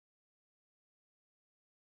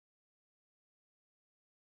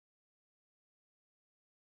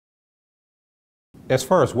As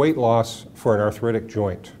far as weight loss for an arthritic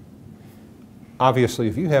joint, obviously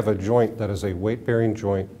if you have a joint that is a weight-bearing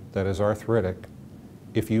joint that is arthritic,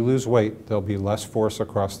 if you lose weight, there'll be less force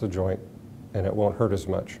across the joint and it won't hurt as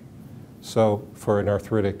much. So for an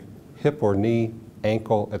arthritic hip or knee,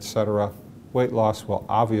 ankle, etc., weight loss will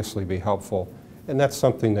obviously be helpful, and that's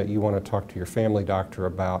something that you want to talk to your family doctor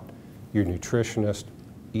about, your nutritionist,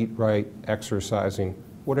 eat right, exercising,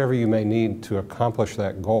 whatever you may need to accomplish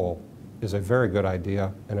that goal is a very good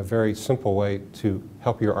idea and a very simple way to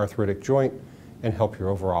help your arthritic joint and help your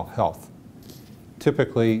overall health.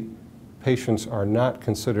 Typically, patients are not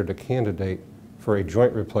considered a candidate for a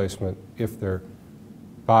joint replacement if their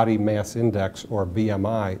body mass index or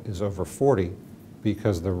BMI is over 40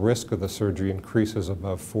 because the risk of the surgery increases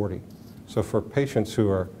above 40. So for patients who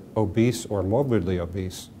are obese or morbidly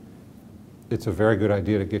obese, it's a very good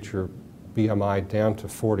idea to get your BMI down to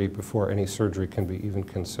 40 before any surgery can be even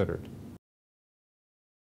considered.